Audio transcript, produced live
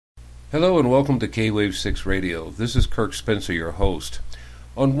Hello and welcome to K-Wave 6 Radio. This is Kirk Spencer, your host.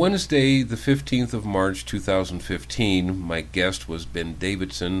 On Wednesday, the 15th of March, 2015, my guest was Ben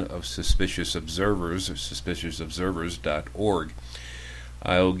Davidson of Suspicious Observers, or suspiciousobservers.org.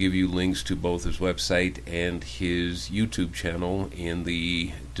 I'll give you links to both his website and his YouTube channel in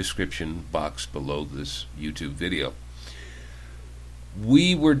the description box below this YouTube video.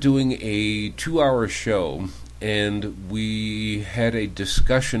 We were doing a 2-hour show, and we had a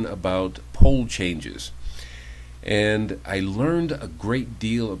discussion about pole changes. And I learned a great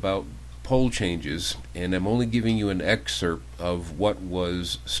deal about pole changes, and I'm only giving you an excerpt of what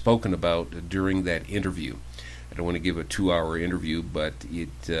was spoken about during that interview. I don't want to give a 2-hour interview, but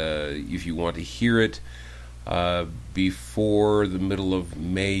if you want to hear it before the middle of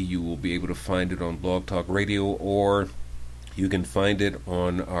May, you will be able to find it on Blog Talk Radio, or you can find it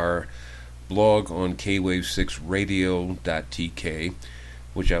on our blog on kwave6radio.tk,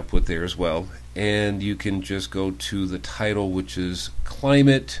 which I'll put there as well. And you can just go to the title, which is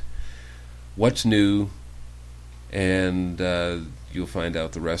Climate, What's New, and you'll find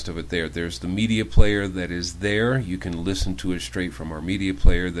out the rest of it there. There's the media player that is there. You can listen to it straight from our media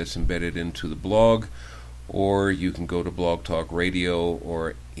player that's embedded into the blog, or you can go to Blog Talk Radio,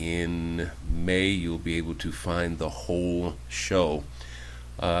 or in May you'll be able to find the whole show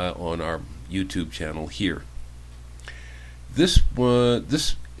on our YouTube channel here. This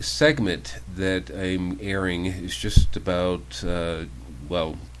segment that I'm airing is just about, the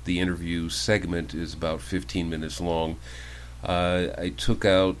interview segment is about 15 minutes long.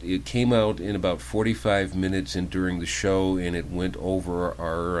 It came out in about 45 minutes and during the show, and it went over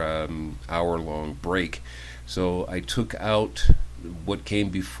our hour-long break. So I took out what came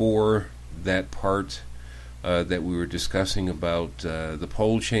before that part that we were discussing about the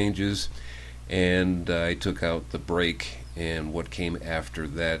pole changes, and I took out the break and what came after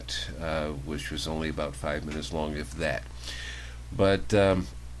that, which was only about 5 minutes long, if that. But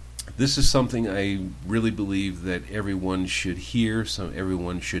this is something I really believe that everyone should hear,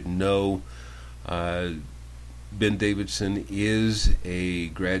 everyone should know. Ben Davidson is a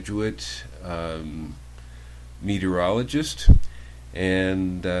graduate meteorologist,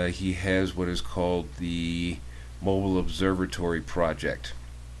 and he has what is called the Mobile Observatory Project.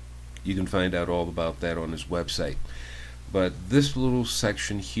 You can find out all about that on his website. But this little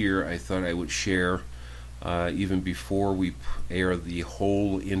section here I thought I would share even before we air the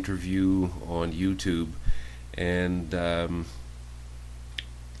whole interview on YouTube, and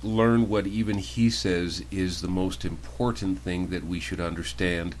learn what even he says is the most important thing that we should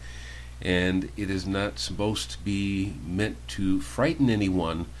understand. And it is not supposed to be meant to frighten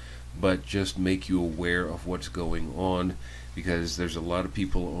anyone, but just make you aware of what's going on, because there's a lot of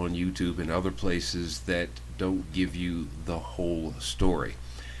people on YouTube and other places that don't give you the whole story.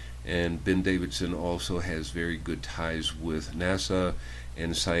 And Ben Davidson also has very good ties with NASA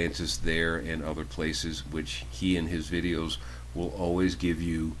and scientists there and other places, which he in his videos will always give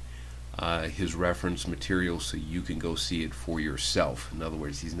you his reference material so you can go see it for yourself. In other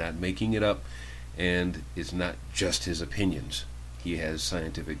words, he's not making it up, and it's not just his opinions. He has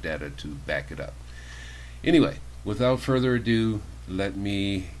scientific data to back it up. Anyway, without further ado, let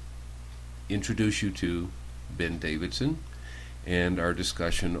me introduce you to Ben Davidson and our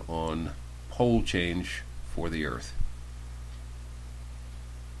discussion on pole change for the Earth.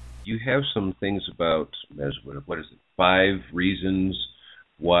 You have some things about, what is it, 5 reasons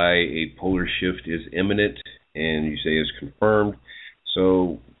why a polar shift is imminent, and you say is confirmed.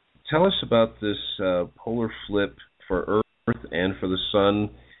 So tell us about this polar flip for Earth and for the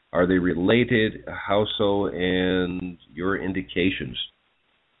Sun. Are they related? How so? And your indications.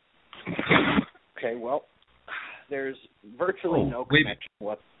 Okay, well, there's virtually no connection.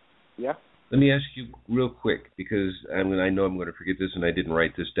 Yeah? Let me ask you real quick, because I know I'm going to forget this and I didn't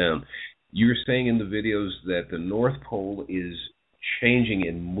write this down. You're saying in the videos that the North Pole is changing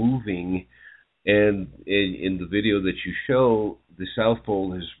and moving, and in the video that you show, the South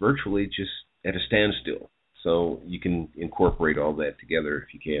Pole is virtually just at a standstill. So you can incorporate all that together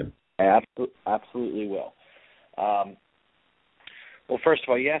if you can. I absolutely will. Well, first of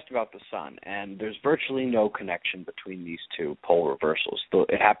all, you asked about the Sun, and there's virtually no connection between these two pole reversals.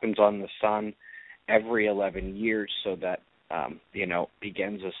 It happens on the Sun every 11 years, so that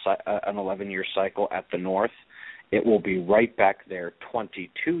begins an 11-year cycle at the North. It will be right back there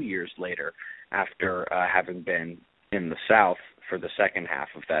 22 years later after having been in the South for the second half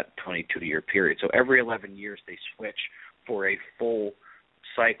of that 22-year period. So every 11 years they switch for a full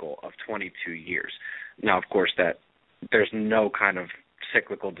cycle of 22 years. Now, of course, that there's no kind of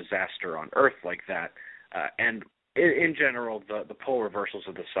cyclical disaster on Earth like that, and in general, the pole reversals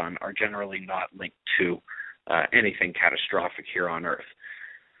of the sun are generally not linked to anything catastrophic here on Earth.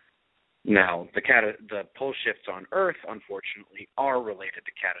 Now, the pole shifts on Earth, unfortunately, are related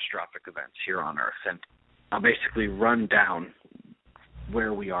to catastrophic events here on Earth, and I'll basically run down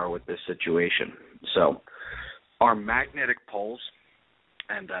where we are with this situation. So, our magnetic poles,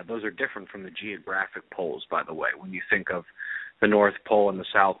 and those are different from the geographic poles, by the way. When you think of the North Pole and the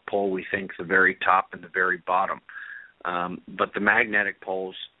South Pole, we think the very top and the very bottom. But the magnetic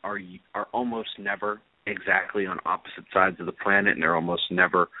poles are almost never exactly on opposite sides of the planet, and they're almost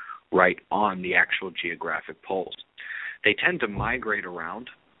never right on the actual geographic poles. They tend to migrate around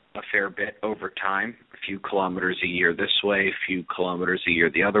a fair bit over time, a few kilometers a year this way, a few kilometers a year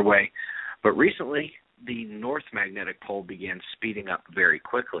the other way. But recently, the North Magnetic Pole began speeding up very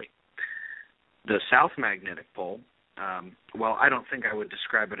quickly. The South Magnetic Pole, well, I don't think I would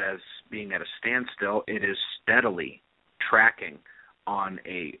describe it as being at a standstill. It is steadily tracking on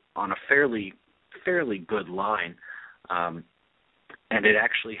a fairly good line, and it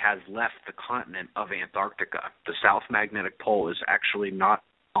actually has left the continent of Antarctica. The South Magnetic Pole is actually not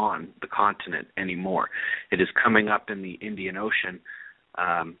on the continent anymore. It is coming up in the Indian Ocean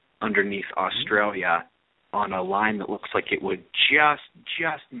underneath Australia on a line that looks like it would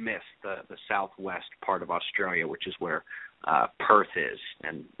just miss the southwest part of Australia, which is where Perth is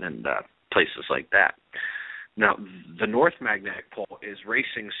and places like that. Now, the North Magnetic Pole is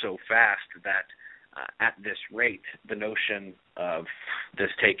racing so fast that at this rate, the notion of this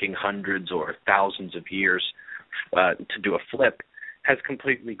taking hundreds or thousands of years to do a flip has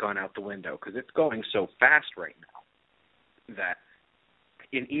completely gone out the window, because it's going so fast right now that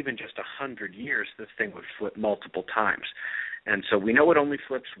in even just 100 years, this thing would flip multiple times. And so we know it only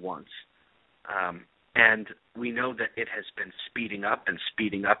flips once. And we know that it has been speeding up and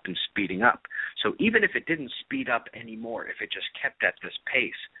speeding up and speeding up. So even if it didn't speed up anymore, if it just kept at this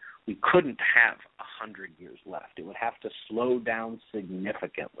pace, we couldn't have 100 years left. It would have to slow down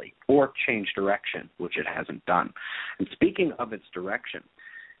significantly or change direction, which it hasn't done. And speaking of its direction,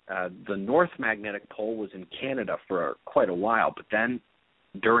 the North Magnetic Pole was in Canada for quite a while, but then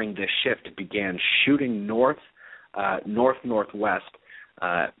during this shift, it began shooting northwest,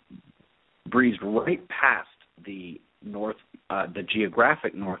 breezed right past the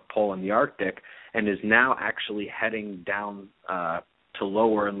geographic North Pole in the Arctic, and is now actually heading down to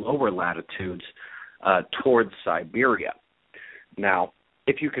lower and lower latitudes towards Siberia. Now,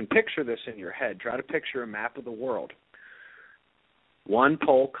 if you can picture this in your head, try to picture a map of the world. One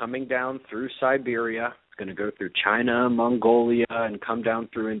pole coming down through Siberia, it's going to go through China, Mongolia, and come down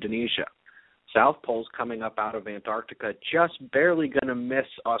through Indonesia. South Pole's coming up out of Antarctica, just barely going to miss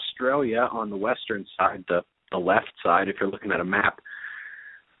Australia on the western side, the left side, if you're looking at a map.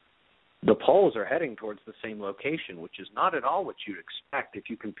 The poles are heading towards the same location, which is not at all what you'd expect if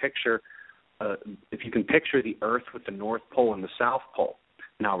you can picture the Earth with the North Pole and the South Pole.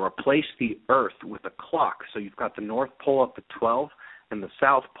 Now replace the Earth with a clock, so you've got the North Pole up at 12 and the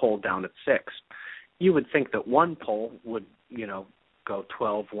South Pole down at 6. You would think that one pole would, go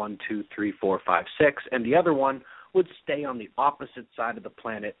 12, 1, 2, 3, 4, 5, 6, and the other one would stay on the opposite side of the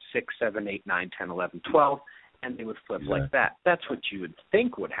planet, 6, 7, 8, 9, 10, 11, 12, and they would flip like that. That's what you would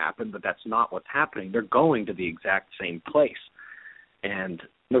think would happen, but that's not what's happening. They're going to the exact same place. And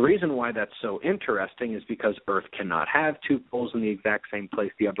the reason why that's so interesting is because Earth cannot have two poles in the exact same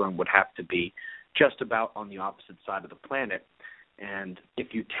place. The other one would have to be just about on the opposite side of the planet. And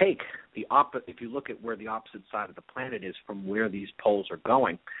if you look at where the opposite side of the planet is from where these poles are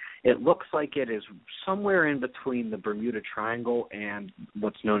going, it looks like it is somewhere in between the Bermuda Triangle and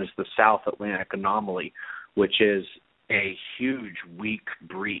what's known as the South Atlantic Anomaly, which is a huge, weak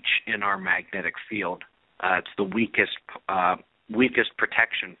breach in our magnetic field. It's the weakest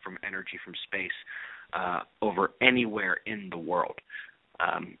protection from energy from space over anywhere in the world.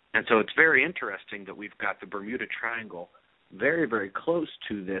 And so it's very interesting that we've got the Bermuda Triangle very, very close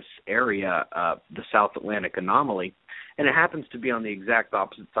to this area, the South Atlantic Anomaly, and it happens to be on the exact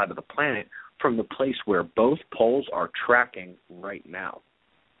opposite side of the planet from the place where both poles are tracking right now.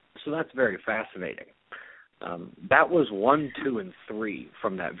 So that's very fascinating. That was 1, 2, and 3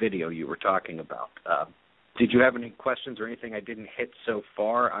 from that video you were talking about. Did you have any questions or anything I didn't hit so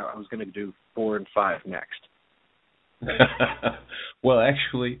far? I was going to do 4 and 5 next. Well,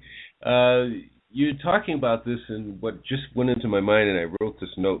 actually, you're talking about this, and what just went into my mind, and I wrote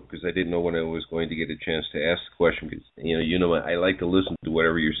this note because I didn't know when I was going to get a chance to ask the question. Because I like to listen to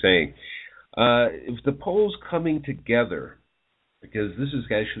whatever you're saying. If the poles coming together, because this is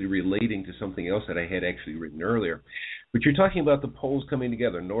actually relating to something else that I had actually written earlier, but you're talking about the poles coming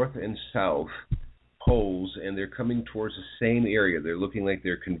together, north and south, poles, and they're coming towards the same area. They're looking like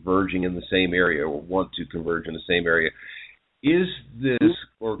they're converging in the same area, or want to converge in the same area. Is this,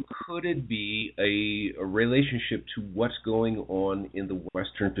 or could it be, a relationship to what's going on in the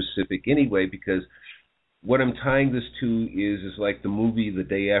Western Pacific anyway? Because what I'm tying this to is like the movie The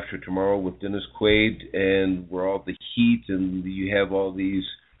Day After Tomorrow with Dennis Quaid, and where all the heat and you have all these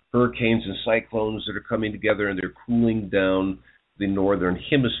hurricanes and cyclones that are coming together, and they're cooling down the northern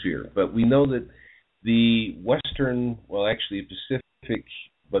hemisphere. But we know that the Western, well, actually Pacific,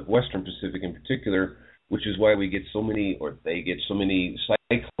 but Western Pacific in particular, which is why we get so many, or they get so many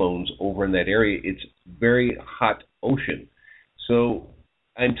cyclones over in that area, it's very hot ocean. So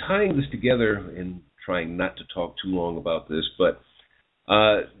I'm tying this together and trying not to talk too long about this, but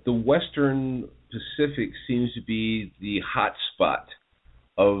the Western Pacific seems to be the hot spot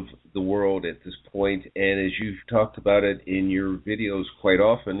of the world at this point, and as you've talked about it in your videos quite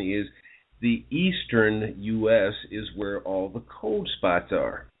often, is the eastern U.S. is where all the cold spots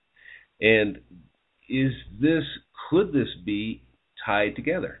are. And could this be tied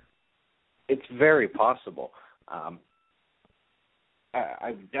together? It's very possible. I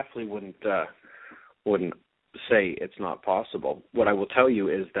definitely wouldn't say it's not possible. What I will tell you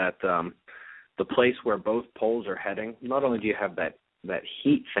is that the place where both poles are heading, not only do you have that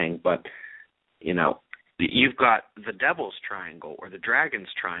heat thing, but you've got the Devil's Triangle or the Dragon's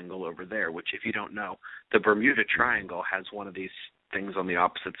Triangle over there, which, if you don't know, the Bermuda Triangle has one of these things on the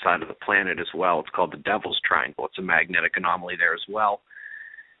opposite side of the planet as well. It's called the Devil's Triangle. It's a magnetic anomaly there as well.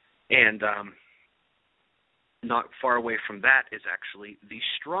 And not far away from that is actually the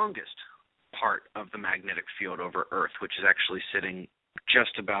strongest part of the magnetic field over Earth, which is actually sitting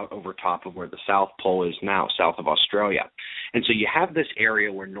just about over top of where the South Pole is now, south of Australia. And so you have this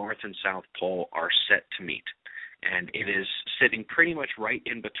area where North and South Pole are set to meet. And it is sitting pretty much right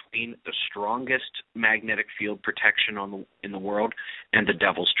in between the strongest magnetic field protection in the world and the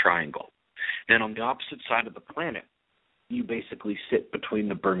Devil's Triangle. Then on the opposite side of the planet, you basically sit between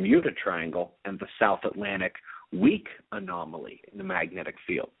the Bermuda Triangle and the South Atlantic weak anomaly in the magnetic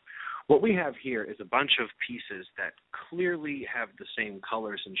field. What we have here is a bunch of pieces that clearly have the same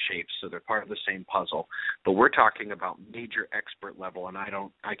colors and shapes, so they're part of the same puzzle. But we're talking about major expert level, and I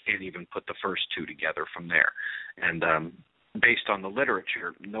can't even put the first two together from there. And based on the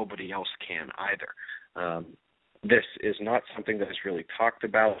literature, nobody else can either. This is not something that is really talked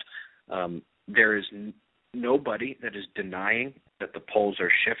about. There is nobody that is denying that the poles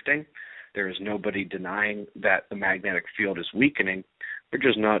are shifting. There is nobody denying that the magnetic field is weakening. They're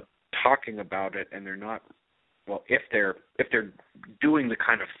just not talking about it, and they're not, well, if they're doing the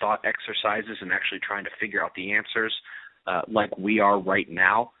kind of thought exercises and actually trying to figure out the answers like we are right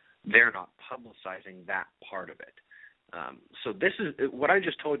now, they're not publicizing that part of it. So this is what I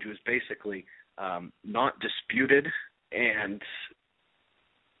just told you is basically not disputed, and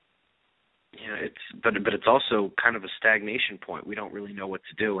but it's also kind of a stagnation point. We don't really know what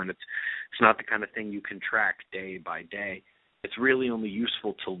to do, and it's not the kind of thing you can track day by day. It's really only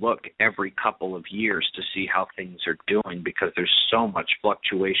useful to look every couple of years to see how things are doing, because there's so much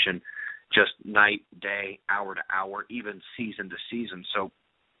fluctuation, just night, day, hour to hour, even season to season. So,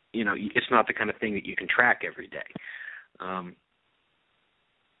 it's not the kind of thing that you can track every day.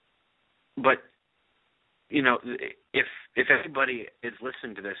 But, if anybody is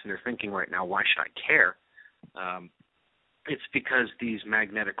listening to this and they're thinking right now, why should I care? It's because these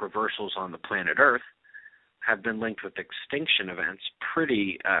magnetic reversals on the planet Earth have been linked with extinction events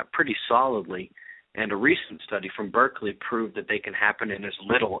pretty solidly, and a recent study from Berkeley proved that they can happen in as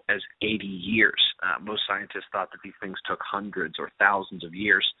little as 80 years. Most scientists thought that these things took hundreds or thousands of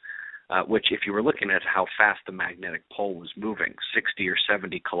years, which, if you were looking at how fast the magnetic pole was moving, 60 or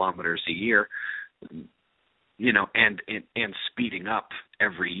 70 kilometers a year, and speeding up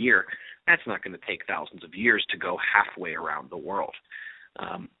every year, that's not going to take thousands of years to go halfway around the world.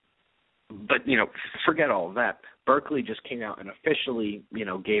 But, forget all of that. Berkeley just came out and officially,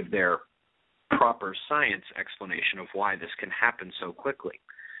 gave their proper science explanation of why this can happen so quickly.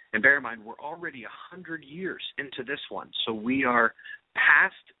 And bear in mind, we're already 100 years into this one, so we are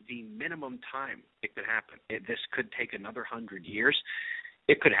past the minimum time it could happen. This could take another 100 years.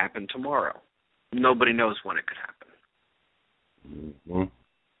 It could happen tomorrow. Nobody knows when it could happen. Mm-hmm.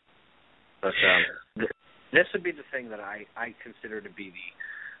 But this would be the thing that I consider to be the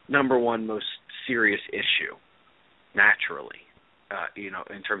number one most serious issue, naturally,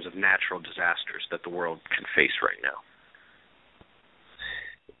 in terms of natural disasters that the world can face right now.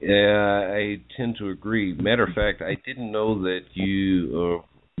 Yeah, I tend to agree. Matter of fact, I didn't know that you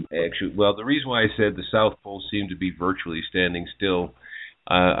actually, well, the reason why I said the South Pole seemed to be virtually standing still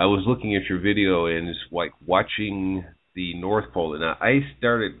I was looking at your video and it's like watching the North Pole. Now, I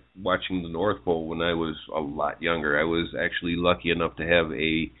started watching the North Pole when I was a lot younger. I was actually lucky enough to have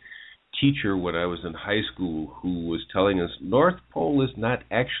a teacher when I was in high school who was telling us North Pole is not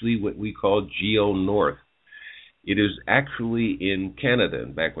actually what we call geo north. It is actually in Canada.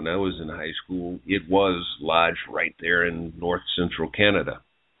 And back when I was in high school, it was lodged right there in north central Canada,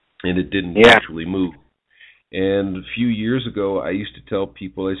 and it didn't actually move. And a few years ago, I used to tell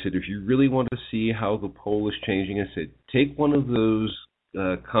people, I said, if you really want to see how the pole is changing, I said, take one of those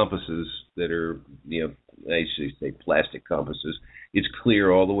compasses that are, I used to say plastic compasses. It's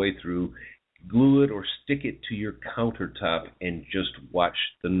clear all the way through. Glue it or stick it to your countertop and just watch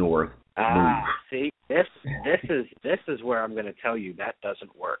the north move. See, this is where I'm going to tell you that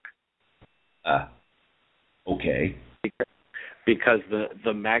doesn't work. Okay. Because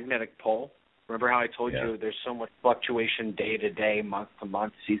the magnetic pole, remember how I told you there's so much fluctuation day to day, month to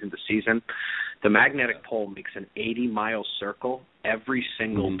month, season to season? The magnetic pole makes an 80-mile circle every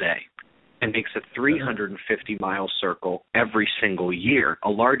single day and makes a 350-mile circle every single year, a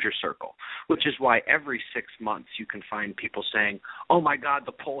larger circle, which is why every 6 months you can find people saying, oh, my God,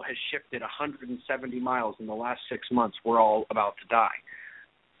 the pole has shifted 170 miles in the last 6 months. We're all about to die.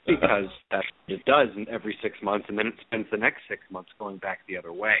 Because that's what it does in every 6 months, and then it spends the next 6 months going back the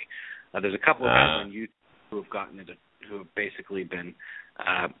other way. There's a couple of guys on YouTube who have gotten into, who have basically been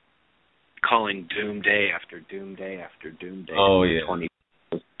calling doomsday after doomsday after doomsday.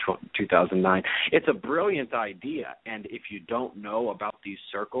 2009. It's a brilliant idea, and if you don't know about these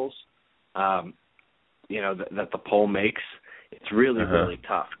circles, that the pole makes, it's really, really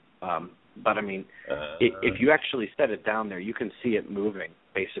tough. But I mean, if you actually set it down there, you can see it moving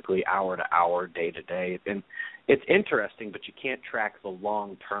basically hour to hour, day to day. And it's interesting, but you can't track the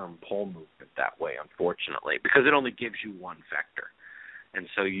long-term pole movement that way, unfortunately, because it only gives you one vector. And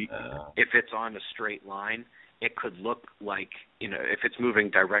so if it's on a straight line, it could look like, if it's moving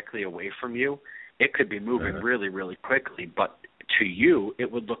directly away from you, it could be moving really, really quickly. But to you,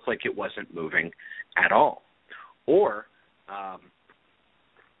 it would look like it wasn't moving at all. Or,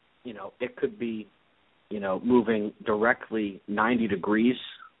 it could be, moving directly 90 degrees,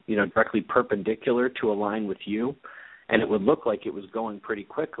 directly perpendicular to a line with you, and it would look like it was going pretty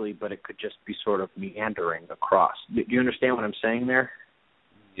quickly, but it could just be sort of meandering across. Do you understand what I'm saying there?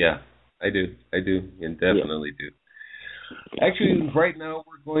 Yeah, I do, and definitely do. Actually, right now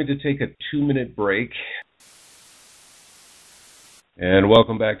we're going to take a 2-minute break. And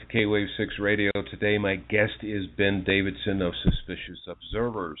welcome back to K-Wave 6 Radio. Today my guest is Ben Davidson of Suspicious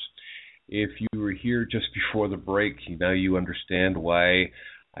Observers. If you were here just before the break, now you understand why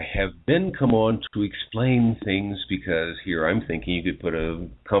I have Ben come on to explain things, because here I'm thinking you could put a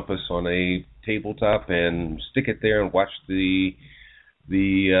compass on a tabletop and stick it there and watch the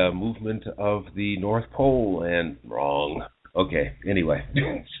movement of the North Pole, and wrong. Okay, anyway.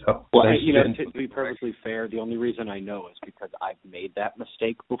 So, well, to be perfectly fair, the only reason I know is because I've made that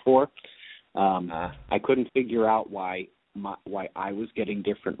mistake before. I couldn't figure out why I was getting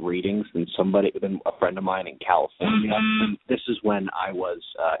different readings than a friend of mine in California. And this is when I was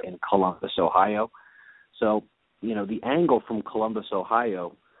in Columbus, Ohio. So, the angle from Columbus,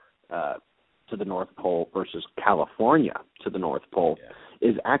 Ohio to the North Pole versus California to the North Pole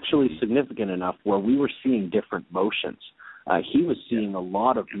is actually significant enough where we were seeing different motions. He was seeing a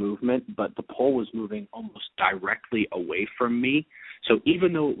lot of movement, but the pole was moving almost directly away from me. So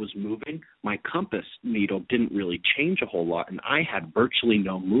even though it was moving, my compass needle didn't really change a whole lot, and I had virtually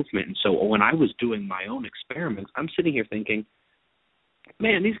no movement. And so when I was doing my own experiments, I'm sitting here thinking,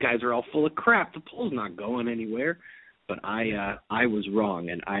 man, these guys are all full of crap. The pole's not going anywhere. But I was wrong,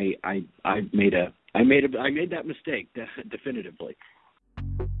 and I made that mistake definitively.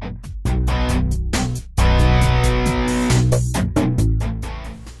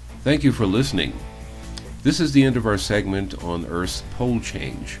 Thank you for listening. This is the end of our segment on Earth's pole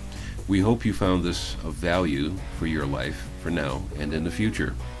change. We hope you found this of value for your life, for now and in the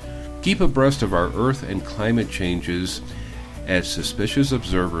future. Keep abreast of our Earth and climate changes at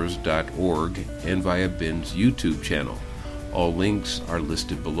suspiciousobservers.org and via Ben's YouTube channel. All links are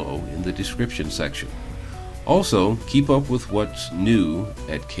listed below in the description section. Also, keep up with what's new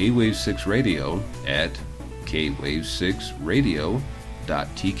at K-Wave 6 Radio at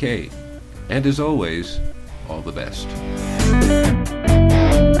kwave6radio.tk. And as always, all the best.